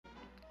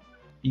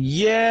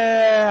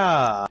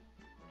Yeah!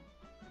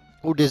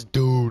 Oh, this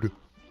dude.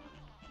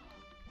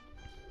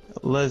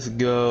 Let's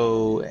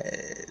go.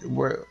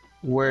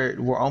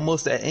 We're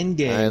almost at end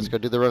Alright, let's game. go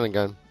do the running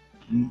gun.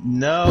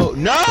 No,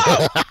 no!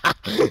 I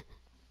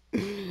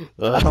don't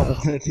Ugh,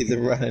 want to do the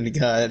running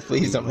gun.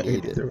 Please we don't make me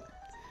need do it. the.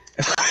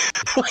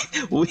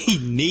 We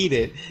need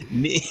it.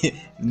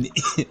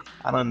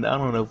 I don't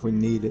know if we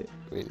need it.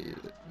 We need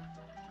it.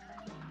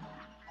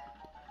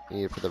 We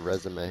need it for the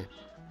resume.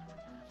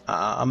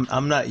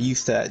 I'm not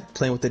used to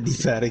playing with the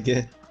D-pad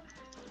again.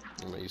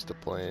 I'm not used to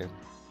playing.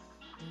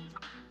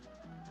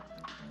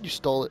 You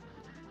stole it.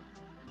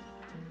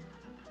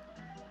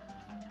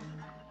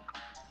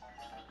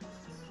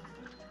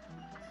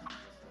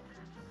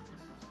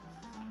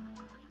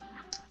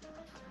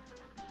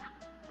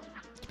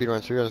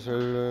 Speedrun,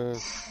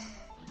 speedrun.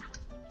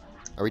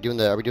 Are we doing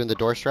the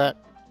door strat?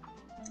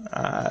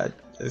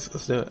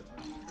 Let's do it.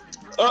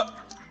 Oh!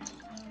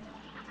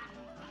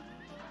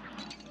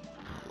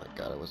 Oh my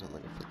god, I wasn't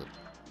ready for the.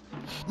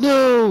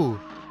 No!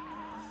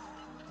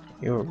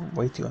 You're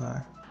way too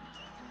high.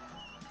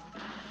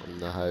 I'm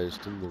the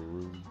highest in the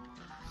room.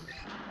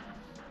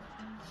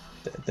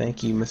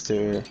 Thank you,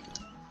 Mr.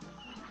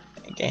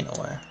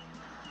 Gainaway.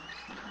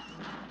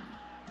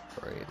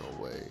 Brain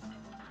away.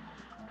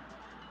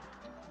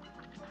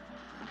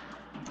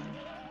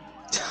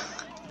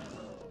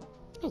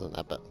 Wasn't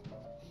that bad.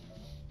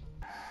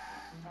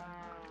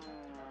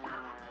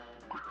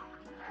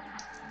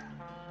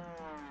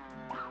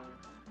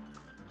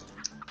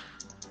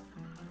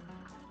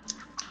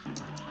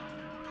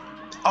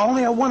 I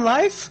only have one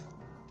life?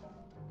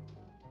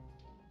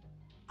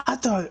 I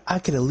thought I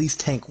could at least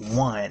tank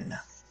one.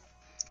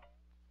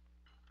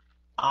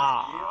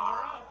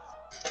 Ah.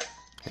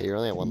 Hey, you're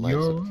only at one life,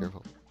 so be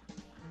careful.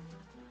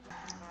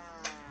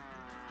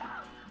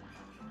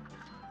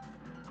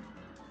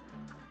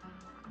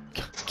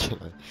 Can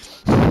I?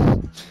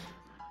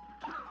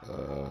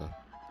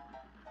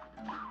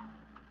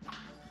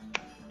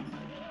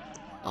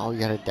 Oh,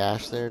 you had a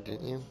dash there,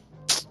 didn't you?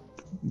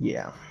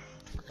 Yeah.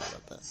 Forgot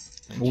about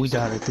that. We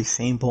died at the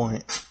same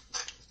point.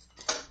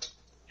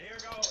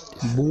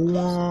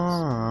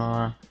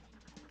 Boah.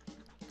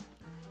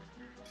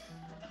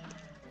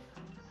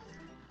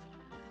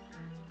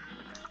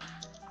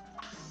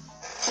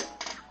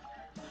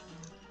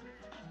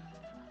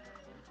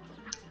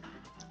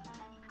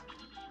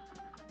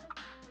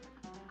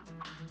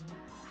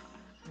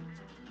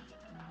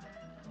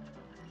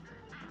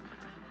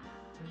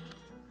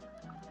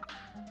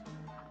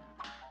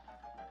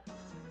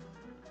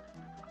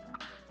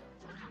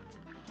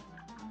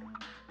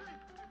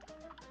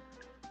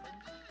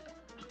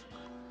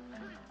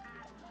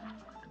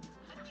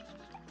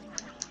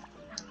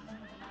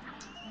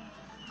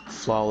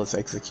 Flawless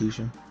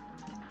execution.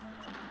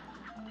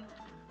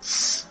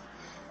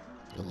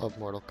 I love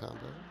Mortal Kombat.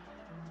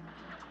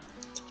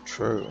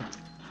 True.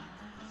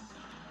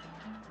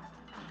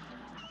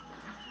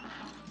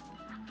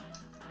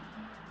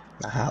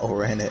 I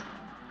outran it.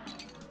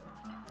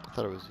 I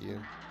thought it was you.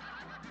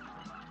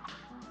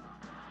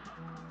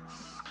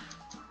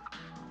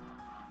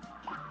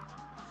 I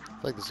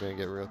feel like this is gonna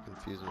get real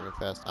confusing real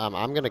fast.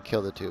 I'm gonna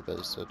kill the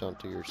tubas, so don't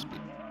do your speed.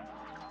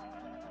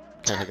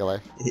 Can I take a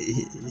life?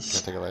 Can I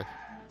take a life?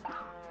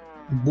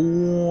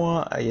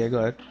 Boy, yeah, go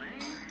ahead.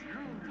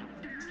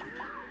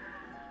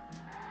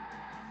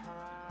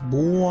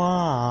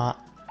 Boy.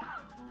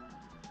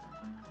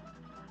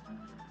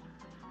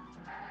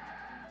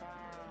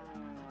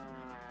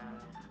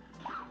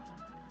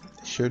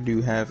 Sure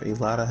do have a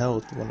lot of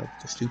health. One of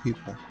just two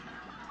people.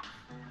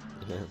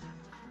 Yeah,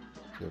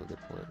 you have a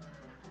good point.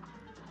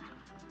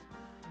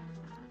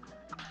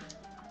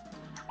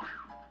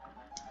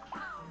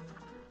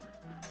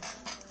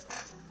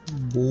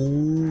 Boy.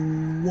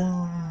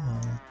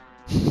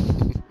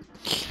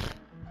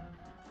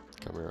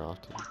 Come here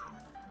often.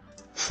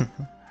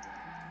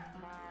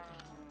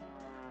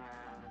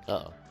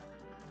 Uh-oh.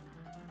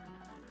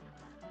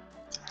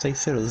 They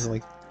said it was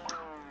like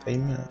 8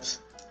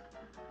 minutes.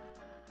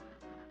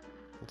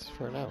 It's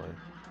for an hour.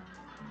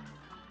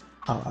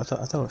 Oh, I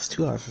thought it was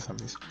 2 hours for some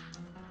reason.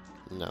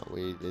 No,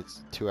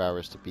 it's 2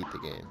 hours to beat the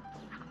game.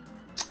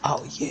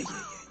 Oh yeah.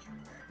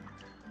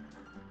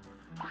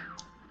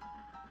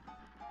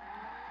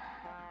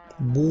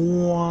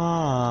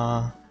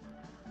 Boy.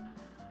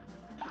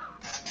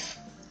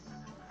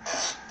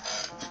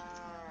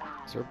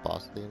 Is there a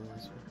boss at the end of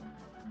this one?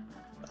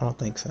 I don't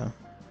think so.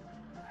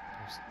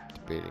 I was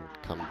debating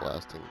come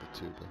blasting the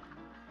tuba.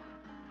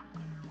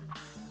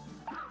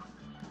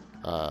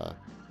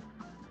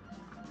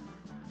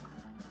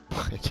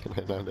 Why can I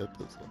not hit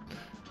this one?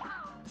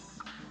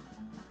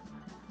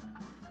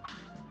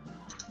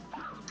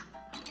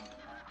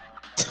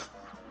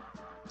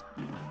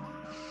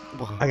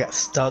 I got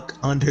stuck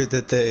under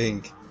the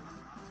thing.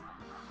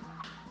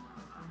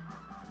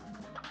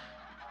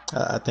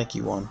 I think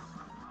you won.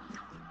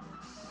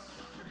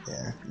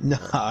 Yeah.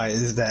 Nah,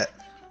 is that?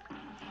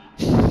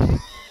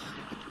 Didn't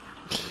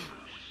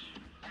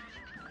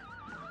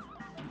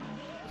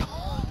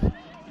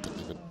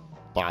even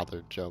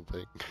bother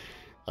jumping.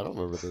 I don't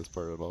remember this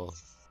part at all.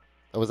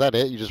 Oh, was that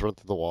it? You just run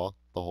through the wall?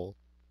 The hole?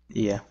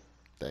 Yeah.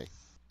 Dang.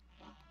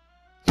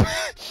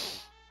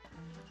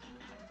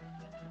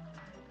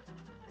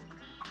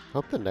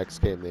 Hope the next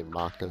game they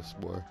mock us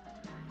more.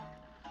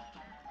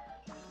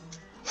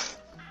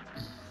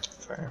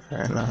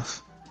 Fair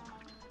enough.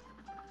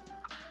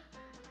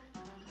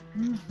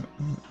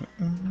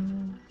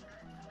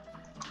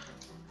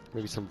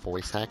 Maybe some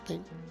voice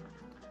acting?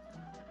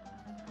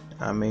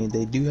 I mean,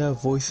 they do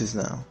have voices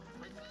now.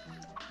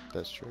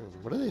 That's true.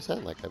 What do they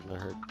sound like? I've not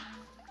heard.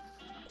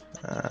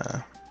 Uh,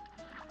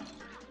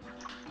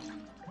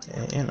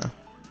 you know.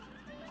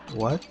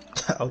 What?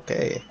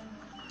 Okay.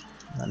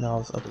 I know I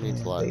was Who up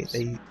needs there. They, lives?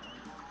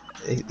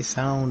 they, they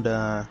sound,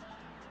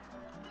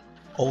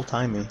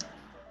 old-timey.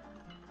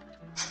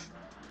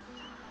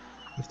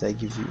 If that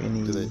gives you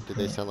any Do they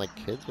hint. sound like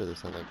kids or they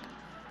sound like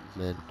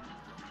men?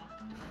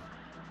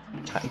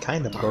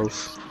 Kind of Darn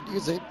both. it. You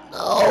say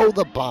no,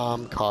 the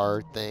bomb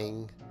car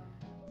thing.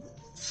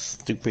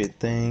 Stupid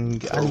thing.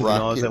 I A didn't even know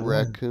I was rocket at one.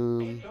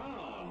 raccoon.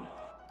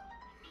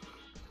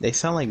 They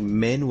sound like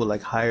men with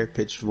like higher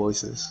pitched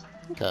voices.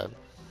 Okay.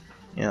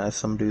 You know,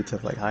 some dudes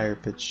have like higher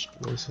pitched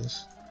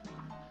voices.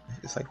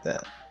 It's like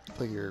that. I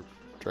thought you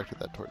directed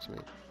that towards me.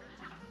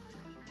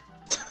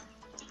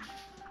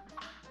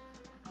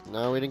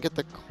 No, we didn't get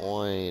the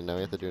coin. Now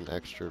we have to do an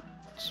extra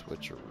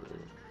switcheroo.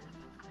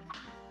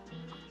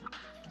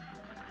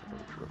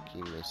 A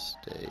rookie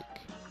mistake.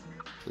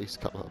 Please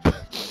come up.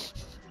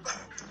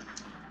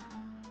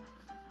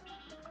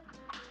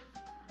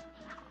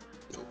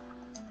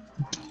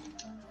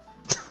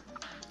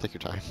 Take your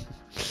time.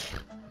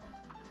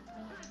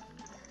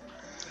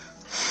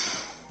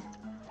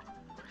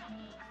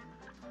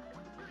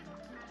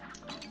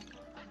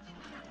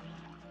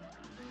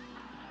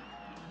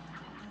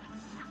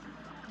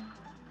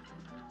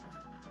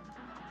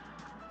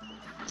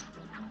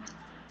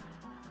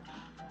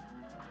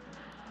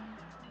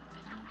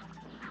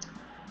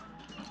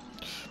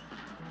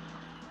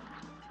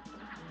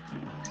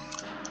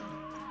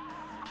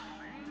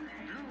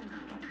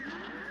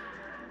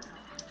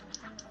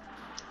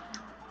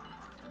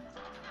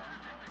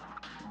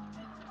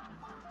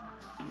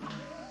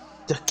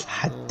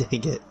 God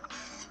dang it.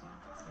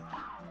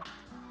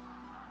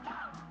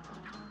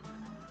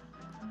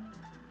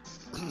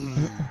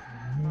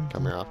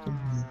 Come here often.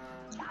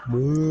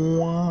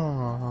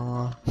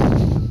 Mwah.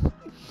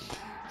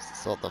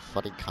 Saw the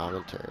funny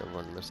commentary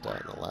everyone missed out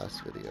in the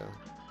last video.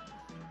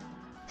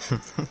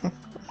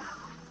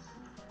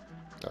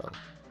 Oh.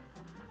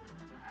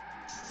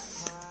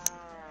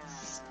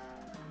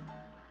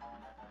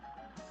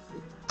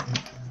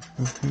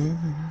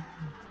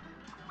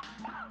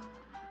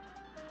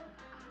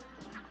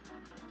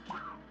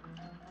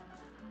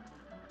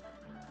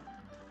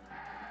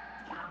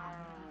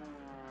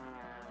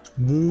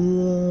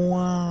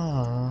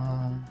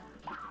 Mwah.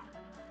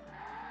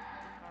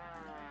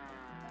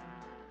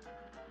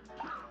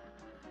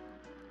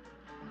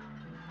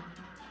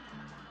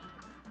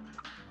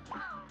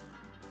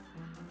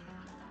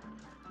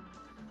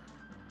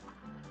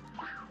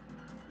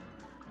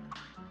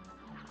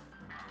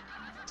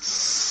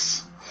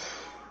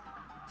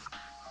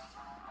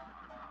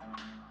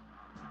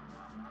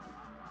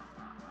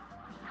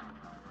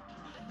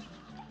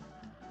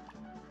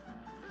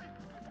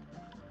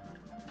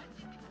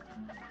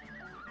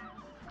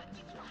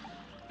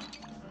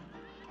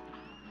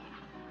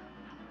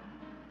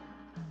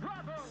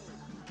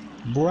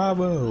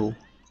 Bravo.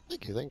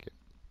 Thank you, thank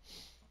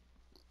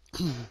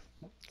you.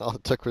 All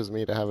it took was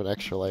me to have an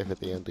extra life at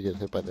the end to get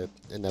hit by the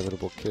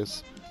inevitable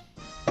kiss.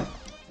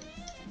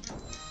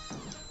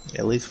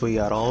 At least we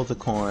got all the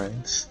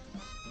coins.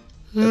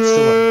 That's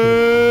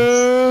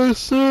still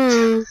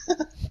Sir.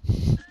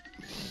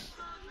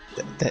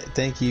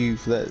 Thank you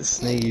for that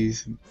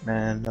sneeze,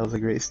 man. That was a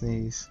great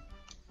sneeze.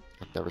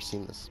 I've never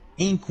seen this.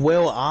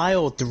 Inkwell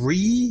Isle 3?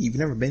 You've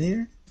never been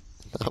here?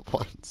 Not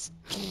once.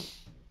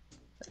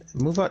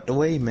 Move out the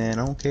way, man.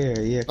 I don't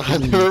care. Yeah, I've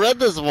please. never read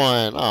this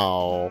one.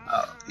 Oh.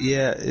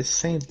 Yeah, it's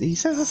same. He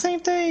says the same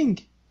thing.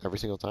 Every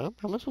single time?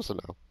 How am I supposed to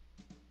know?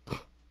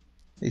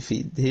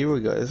 Here we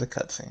go. There's a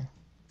cutscene.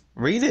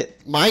 Read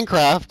it.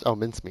 Minecraft. Oh,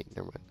 mincemeat.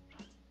 Never mind.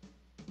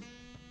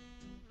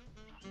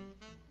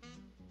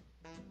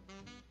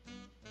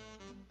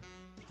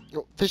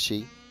 Oh,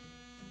 fishy.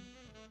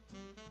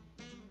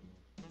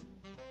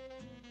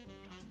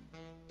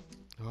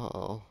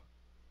 Uh-oh.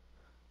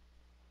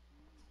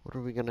 What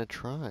are we gonna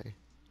try?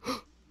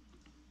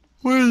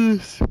 What is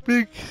this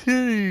big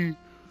city?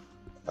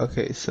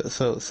 Okay,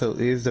 so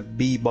here's the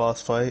bee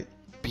boss fight.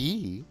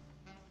 Bee?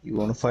 You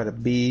want to fight a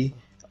bee,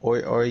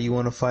 or you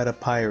want to fight a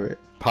pirate?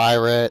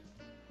 Pirate.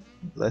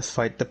 Let's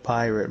fight the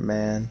pirate,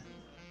 man.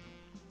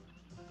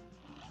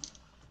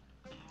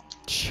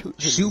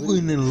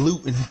 Shooting and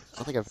looting. I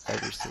don't think I've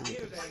ever seen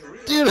this.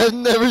 Dude, I've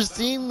never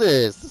seen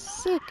this. This is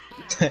sick.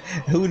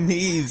 Who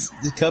needs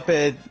the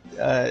Cuphead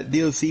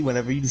DLC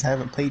whenever you just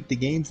haven't played the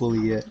game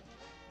fully yet?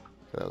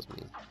 That was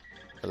mean.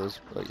 Are those,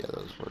 oh yeah,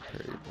 those were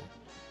parryable.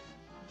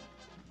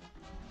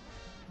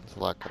 There's a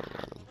lot going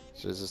on.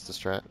 So is this the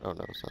strat? Oh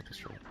no, it's not the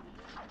strat.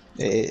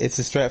 It's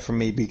a strat for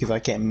me because I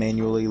can't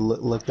manually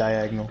look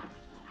diagonal.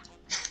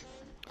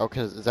 Oh,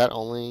 cause is that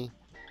only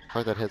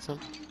part that hits him?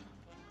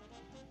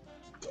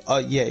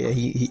 Yeah,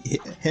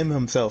 him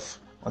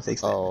himself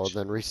takes Oh, damage.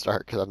 then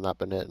restart because I've not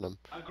been hitting him.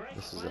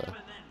 This is a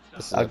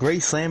A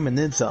great slam and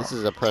then some. this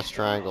is a press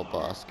triangle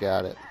boss.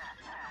 Got it.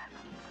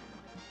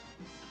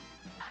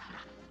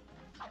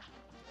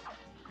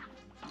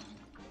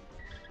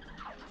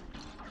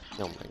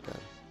 Oh my god.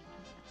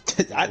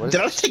 What is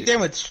Did I this take shooting?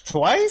 damage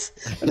twice?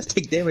 I just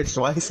take damage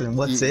twice in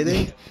one You, you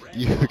sitting.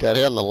 you got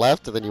hit on the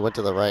left and then you went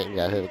to the right and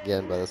got hit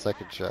again by the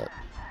second shot.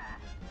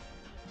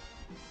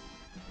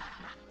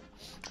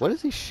 What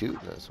is he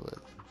shooting us with?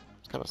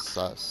 It's kind of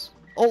sus.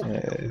 Oh,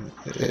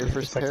 got your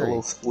first It's like a little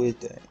parry squid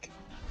thing.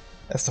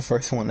 That's the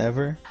first one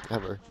ever.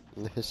 ever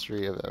in the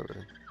history of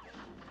ever.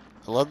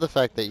 I love the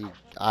fact that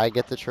I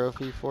get the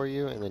trophy for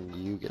you and then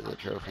you get the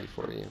trophy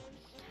for you.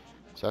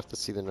 So I have to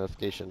see the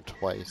notification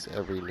twice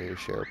every new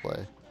share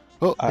play.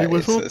 Oh, he Alright,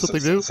 whistled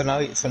something new. so now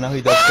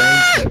he does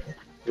things.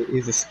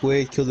 Is a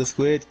squid, kill the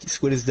squid,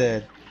 squid is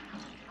dead.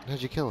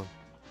 How'd you kill him?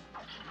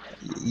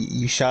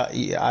 You shot,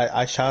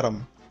 I shot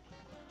him.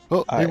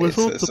 Oh, he Alright,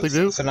 whistled something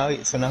new. so now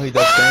he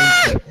does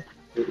things.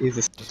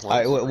 Just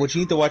Alright, once? what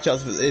you need to watch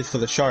out is for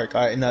the shark.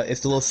 Alright, no,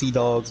 it's the little sea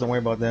dogs. Don't worry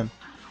about them.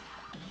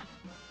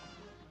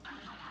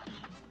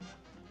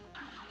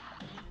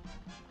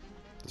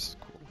 This is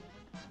cool.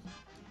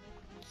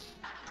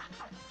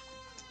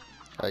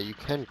 You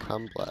can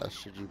come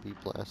blast. Should you be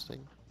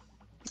blasting?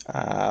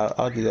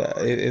 I'll do that.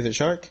 Is it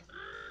shark?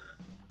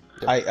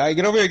 Yep. I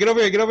get over here, get over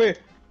here, get over here.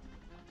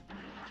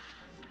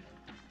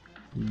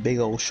 Big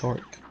old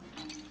shark.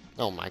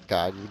 Oh my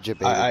god, you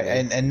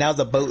jibaited me. And now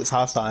the boat is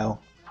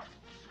hostile.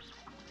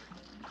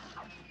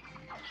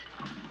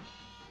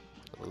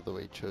 I love the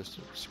way you chose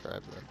to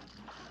describe that.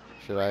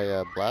 Should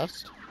I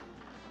blast?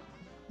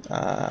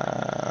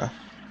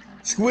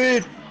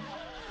 Squid.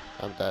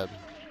 I'm dead.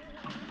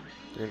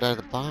 You're gonna die in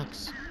the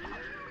box.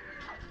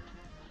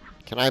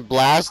 Can I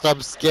blast?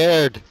 I'm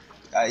scared.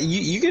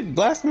 You can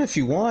blast them if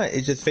you want.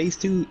 It's just phase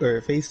 2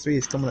 or phase 3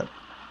 is coming up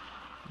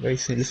very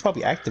soon. It's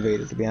probably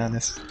activated, to be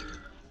honest.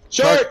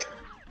 Shark!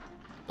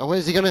 Oh, wait,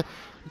 is he gonna?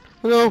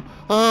 No!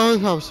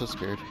 Oh, I'm so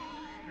scared.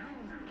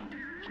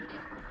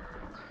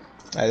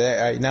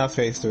 Alright, now it's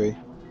phase 3.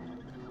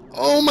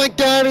 Oh my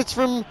god, it's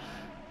from.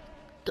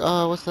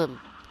 What's that?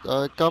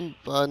 No.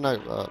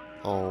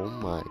 Oh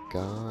my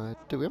god.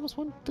 Dude, we almost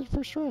won the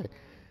first try.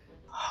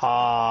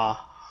 Ha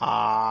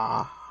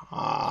ha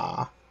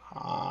ha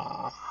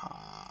ha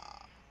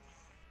ha.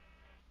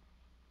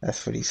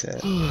 That's what he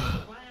said.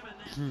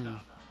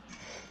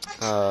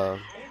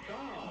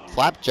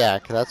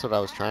 Flapjack. That's what I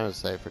was trying to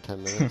say for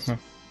 10 minutes.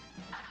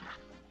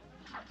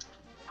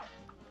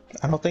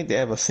 I don't think they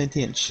have a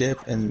sentient ship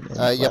in Yeah, but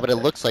it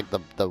Flapjack. looks like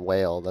the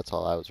whale. That's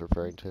all I was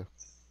referring to.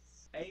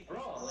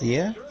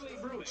 Yeah?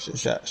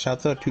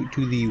 Shout out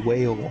to the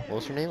whale. What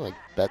was her name? Like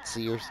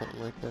Betsy or something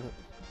like that?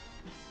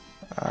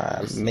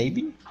 Missy?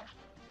 Maybe?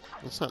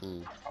 It's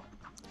something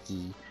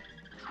E.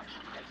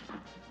 I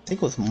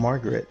think it was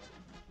Margaret.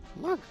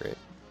 Margaret.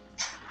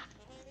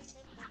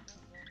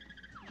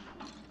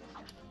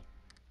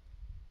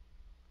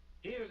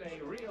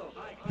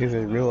 Here's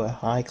a real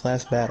high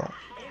class battle.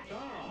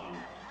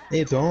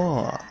 It's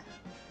on.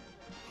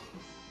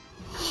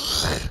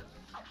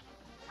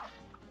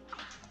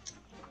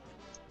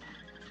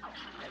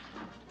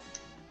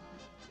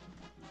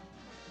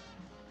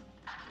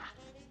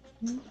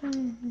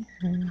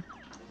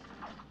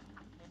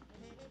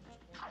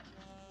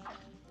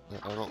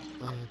 I don't.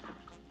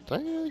 Did I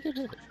really get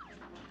hit?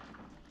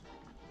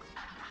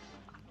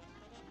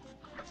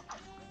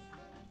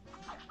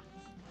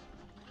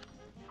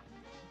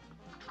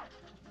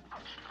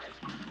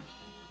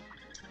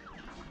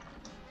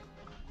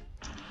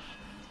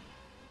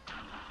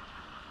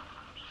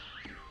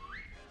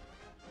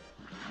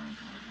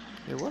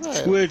 Hey, what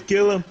Squid,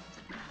 kill him.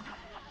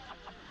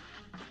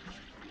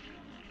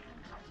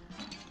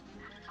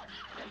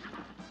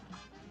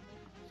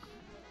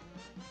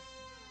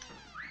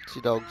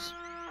 Sea dogs.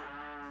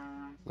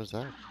 What's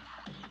that?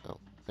 Oh,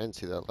 I didn't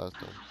see that last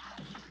time.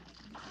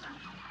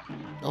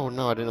 Oh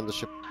no, I didn't know the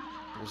ship.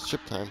 It was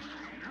ship time.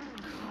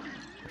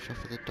 Watch out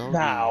for the dog.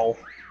 Now.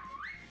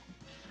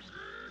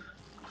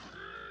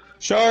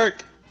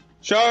 Shark!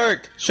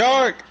 Shark!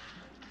 Shark!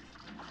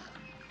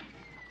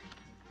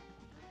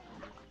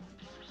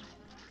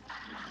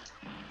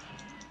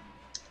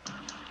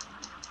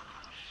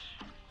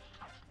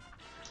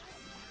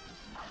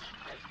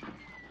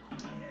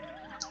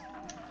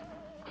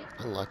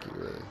 Unlucky,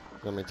 really. You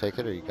want me to take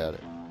it or you got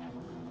it?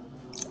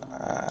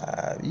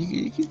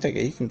 You can take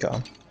it. You can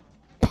come.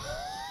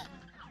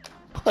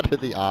 What are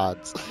the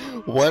odds?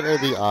 What are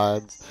the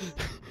odds?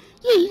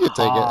 Yeah, you can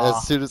take it.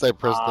 As soon as I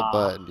press the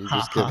button, you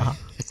just get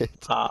hit.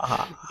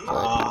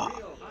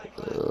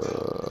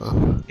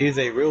 It is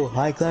a real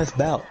high class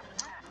bout.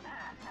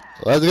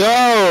 Let's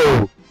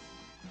go!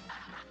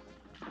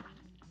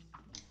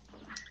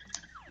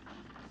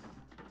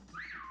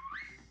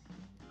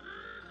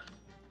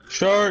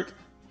 Shark!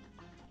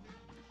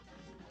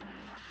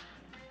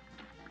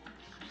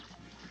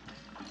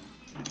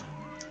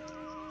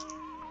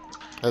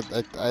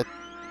 I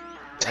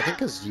think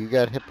because you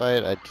got hit by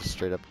it, I just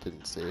straight up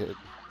didn't see it.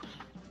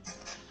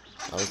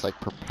 I was like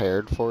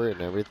prepared for it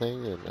and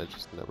everything, and I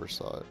just never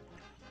saw it.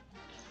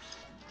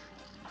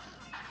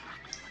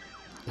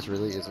 This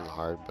really isn't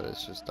hard, but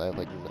it's just I have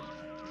like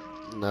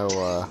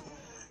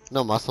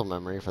no muscle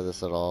memory for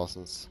this at all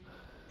since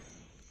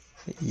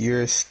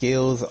Your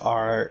skills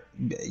are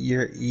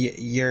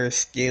your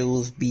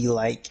skills be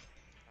like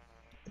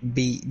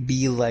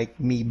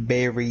me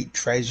buried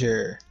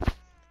treasure.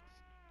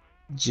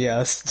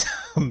 Just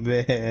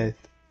man.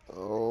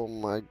 oh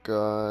my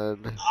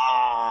god.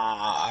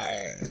 Ah.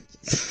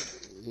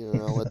 You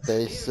know what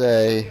they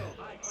say.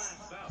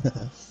 You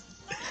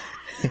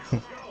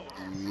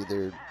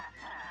either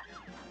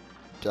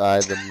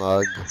die the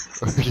mug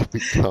or you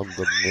become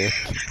the myth.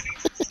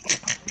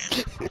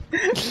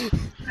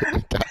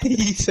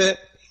 he said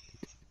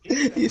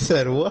he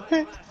said what?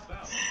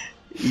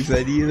 He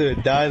said either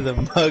die the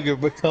mug or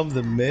become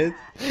the myth.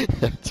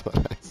 That's what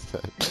I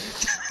said.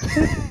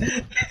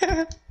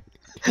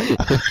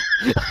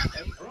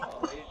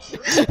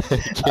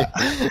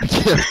 I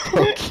can't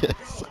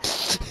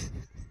focus.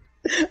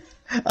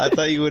 I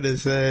thought you would have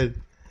said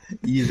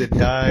either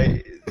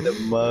die the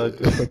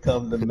mug or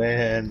become the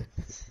man.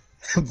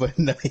 But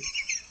no,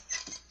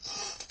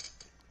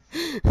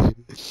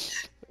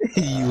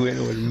 you went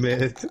with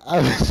myth. I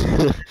was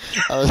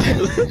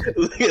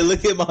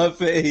Look at my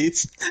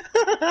face.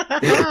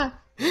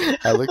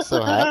 I look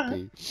so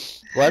happy.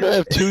 Why do I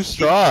have two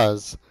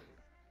straws?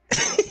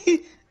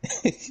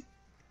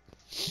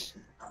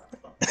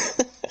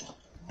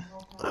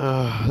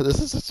 This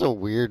is such a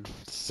weird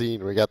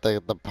scene. We got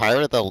the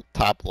pirate at the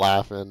top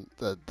laughing,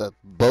 the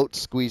boat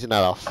squeezing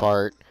out a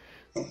fart,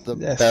 the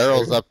That's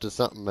barrel's true. up to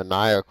something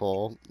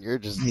maniacal. You're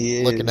just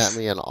He looking at is.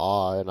 me in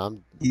awe, and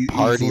I'm He's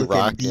party looking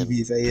rocking.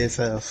 devious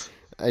ASF.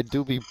 I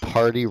do be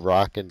party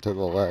rocking to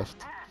the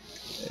left.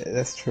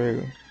 That's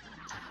true.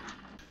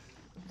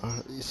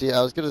 You see,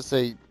 I was gonna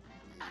say,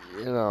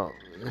 you know,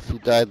 if you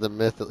died the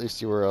myth, at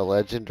least you were a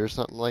legend or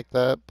something like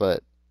that,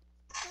 but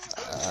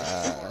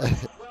uh,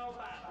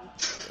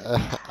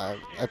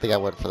 I think I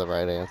went for the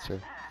right answer.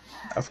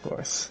 Of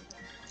course.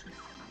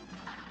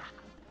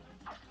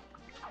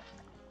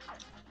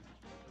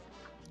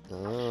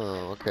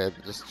 Oh, okay.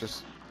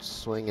 Just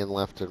swinging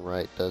left and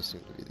right does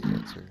seem to be the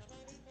answer.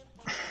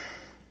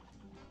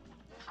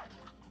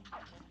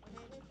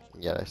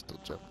 Yet I still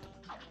jumped.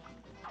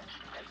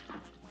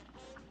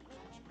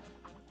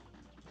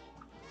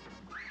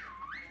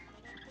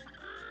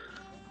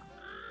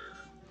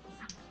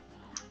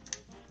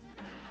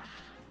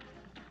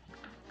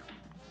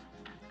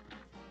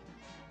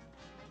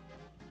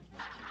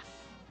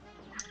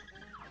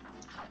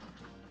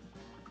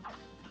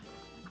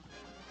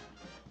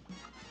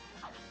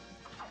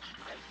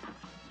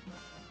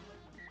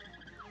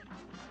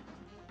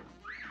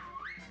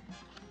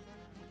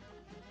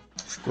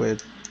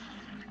 Squid.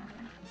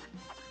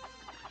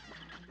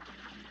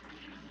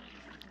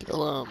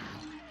 Kill him.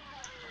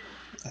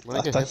 When I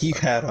I get thought hit you by.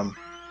 had him.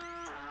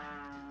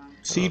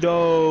 Sea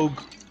Oh,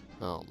 Dog.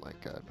 oh my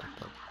god.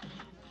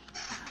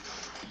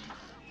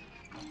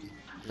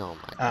 Oh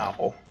my god.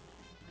 Ow.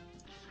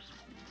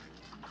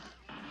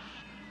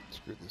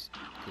 Screw this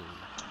goon.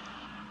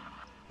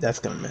 That's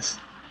gonna miss.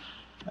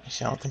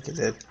 Actually, I don't think it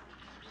did.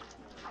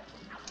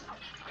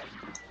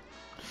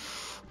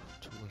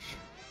 Too much.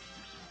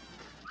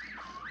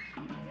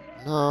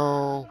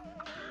 No.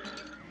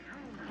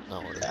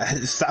 Not worth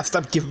it.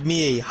 Stop giving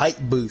me a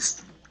height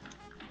boost.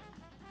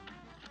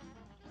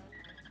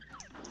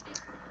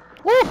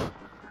 Woo!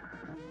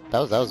 That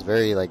was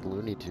very like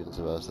Looney Tunes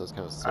of us. That was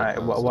kind of so Alright,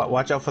 constant.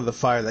 watch out for the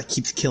fire that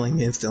keeps killing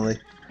me instantly.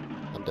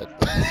 I'm dead.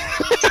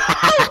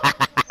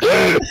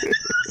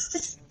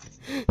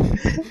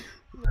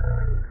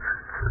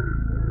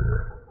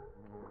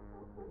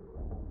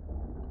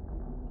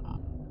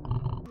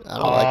 I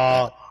don't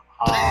like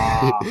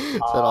that. Is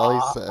that all he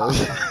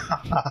says?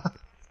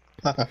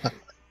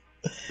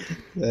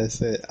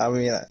 That's it. I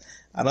mean,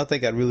 I don't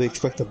think I'd really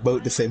expect a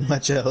boat to say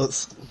much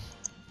else.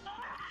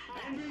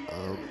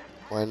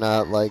 Why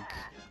not like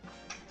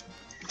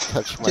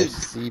touch my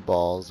sea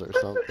balls or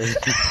something?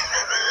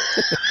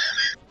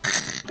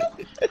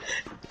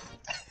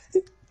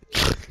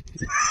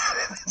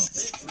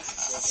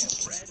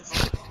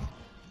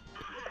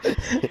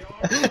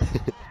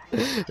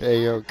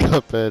 Hey yo,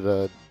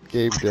 Cuphead,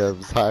 game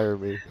devs, hire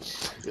me.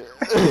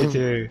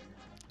 Sure.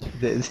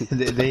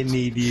 They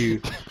need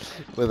you.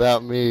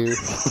 Without me,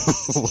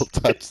 we'll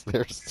touch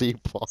their sea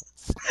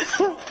balls.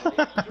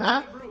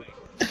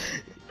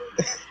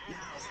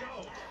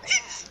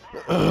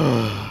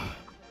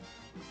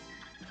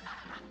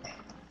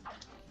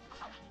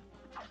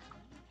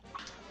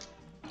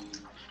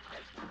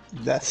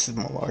 That's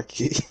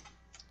malarkey.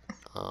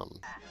 um,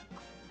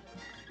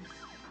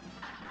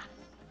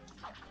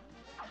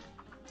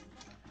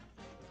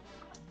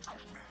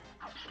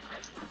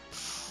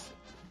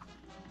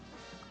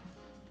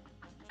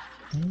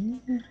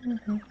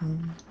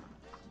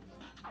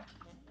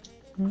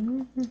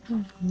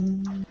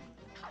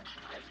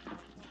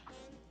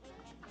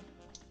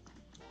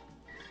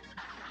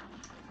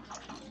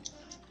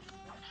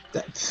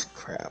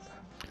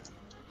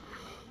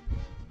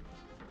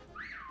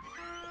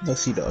 No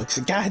sea dogs.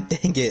 God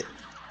dang it.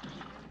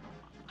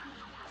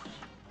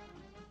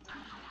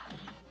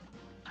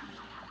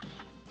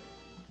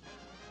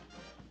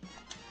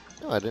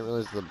 Oh, I didn't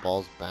realize the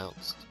balls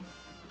bounced.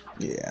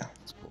 Yeah.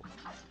 That's cool.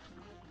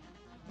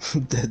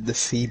 The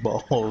sea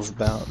balls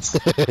bounce.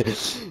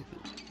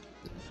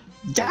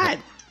 God!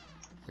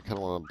 I kind of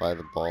want to buy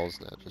the balls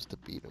now just to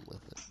beat him with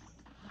it.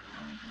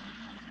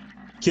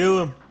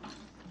 Kill him.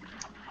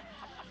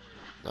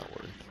 Not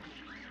worth.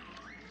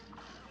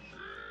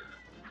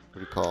 What do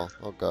you call?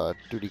 Oh god,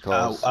 duty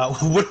calls.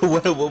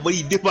 What do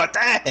you do about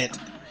that?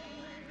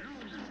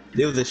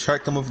 There was a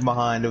shark coming from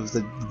behind. There was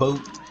a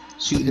boat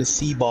shooting the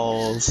sea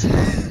balls.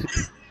 And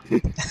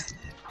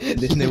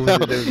then there was a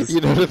To be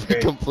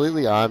stingray.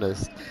 completely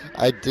honest,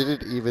 I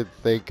didn't even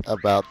think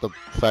about the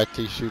fact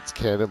he shoots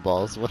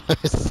cannonballs when I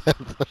said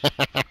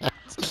that.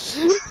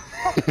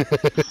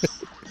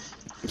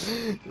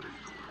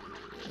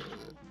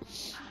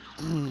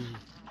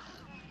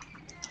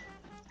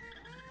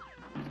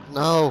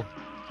 No,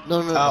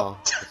 no, no, Oh, no.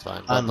 It's fine.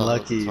 It's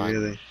unlucky, fine.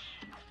 really.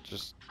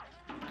 Just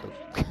go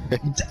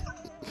crazy.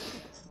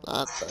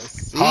 Not the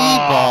sea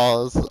Ha!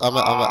 balls. I'm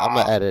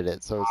gonna edit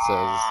it so it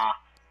says.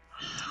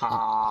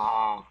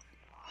 Ha!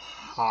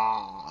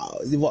 Ha!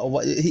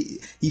 What,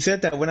 he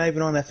said that we're not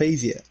even on that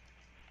phase yet.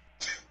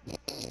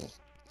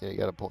 Yeah, you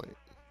got a point.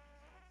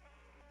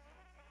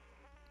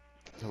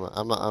 Come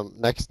on,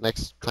 next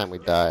time we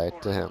die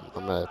to him,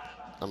 I'm gonna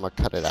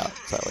cut it out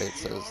so that way it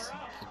says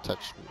he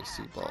touched me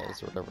sea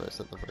balls or whatever I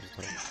said the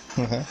first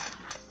time.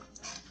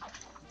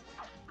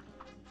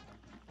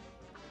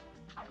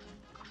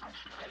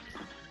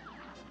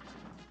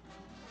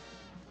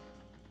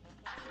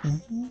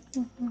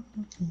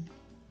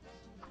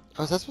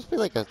 Oh, is that supposed to be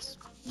like a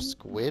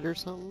squid or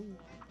something?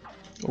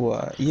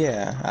 What?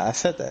 Yeah, I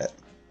said that.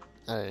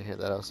 I didn't hear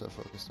that. I was so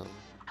focused on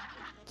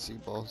sea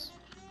balls.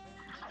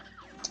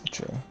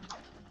 True.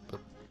 But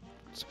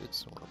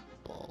squids don't want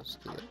balls,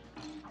 do they?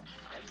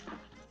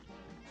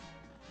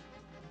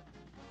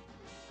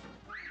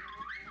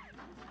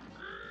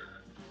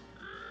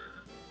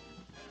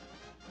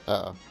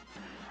 Uh-oh.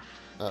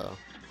 Uh-oh.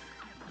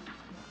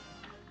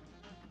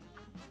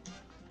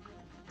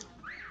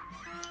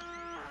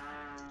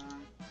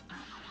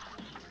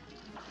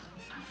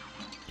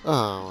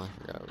 Oh,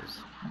 I forgot it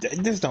was...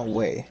 There's no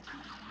way.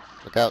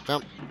 Look out,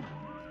 jump!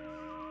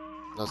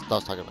 I was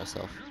talking to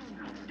myself.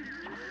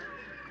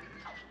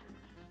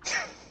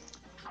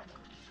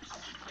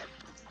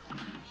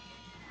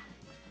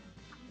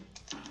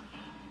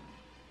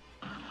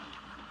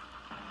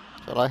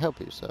 Shall I help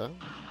you, sir?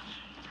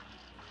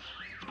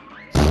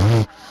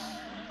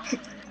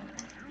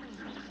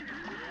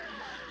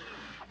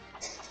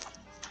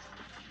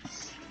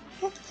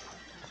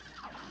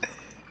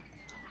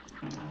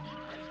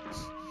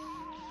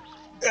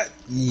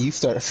 You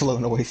started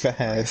floating away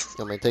fast.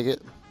 You want me to take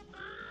it?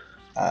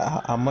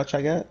 How much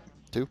I got?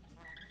 2?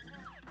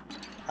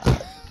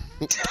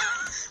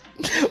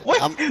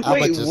 What? I'm gonna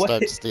Wait, just what?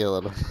 start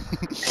stealing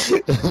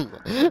them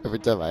every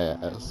time I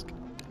ask.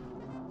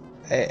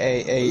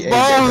 Hey,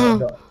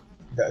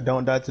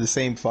 don't die to the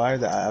same fire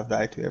that I've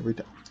died to every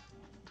time.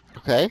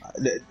 Okay.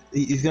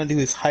 He's gonna do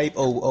his hype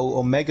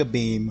Omega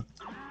Beam.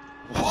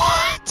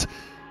 What?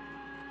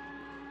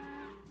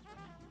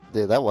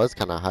 Dude, that was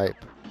kind of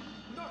hype.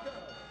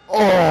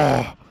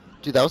 Oh,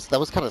 dude, that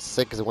was kind of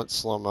sick because it went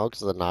slow mo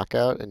because of the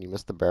knockout, and you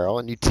missed the barrel,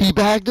 and you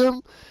teabagged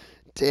him.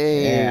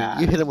 Dang, Yeah.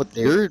 you hit him with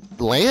your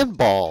land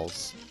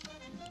balls.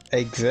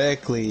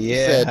 Exactly.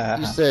 Yeah.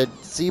 You said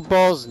sea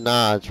balls?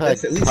 Nah, try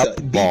That's at least cup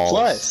a B balls.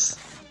 plus.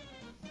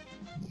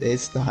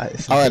 It's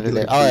not. I'll edit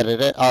it.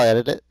 I'll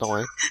edit it. Don't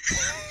worry.